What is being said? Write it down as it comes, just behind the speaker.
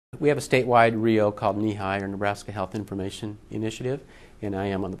We have a statewide RIO called NEHI, or Nebraska Health Information Initiative, and I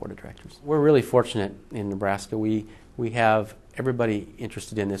am on the board of directors. We're really fortunate in Nebraska. We have everybody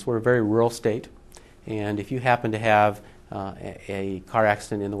interested in this. We're a very rural state, and if you happen to have a car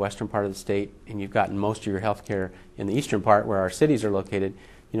accident in the western part of the state and you've gotten most of your health care in the eastern part where our cities are located,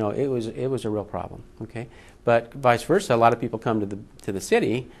 you know, it was a real problem. Okay, but vice versa, a lot of people come to the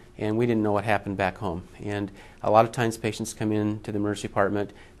city and we didn't know what happened back home. And a lot of times patients come in to the emergency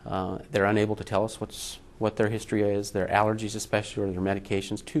department, they're unable to tell us what their history is, their allergies especially, or their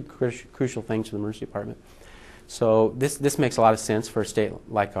medications, two crucial things for the emergency department. So this makes a lot of sense for a state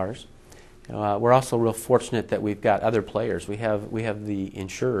like ours. We're also real fortunate that we've got other players. We have the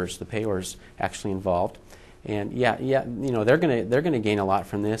insurers, the payors actually involved, and yeah, you know, they're gonna gain a lot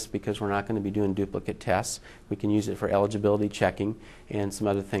from this because we're not going to be doing duplicate tests. We can use it for eligibility checking and some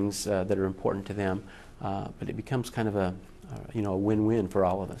other things that are important to them. But it becomes kind of a win-win for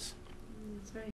all of us.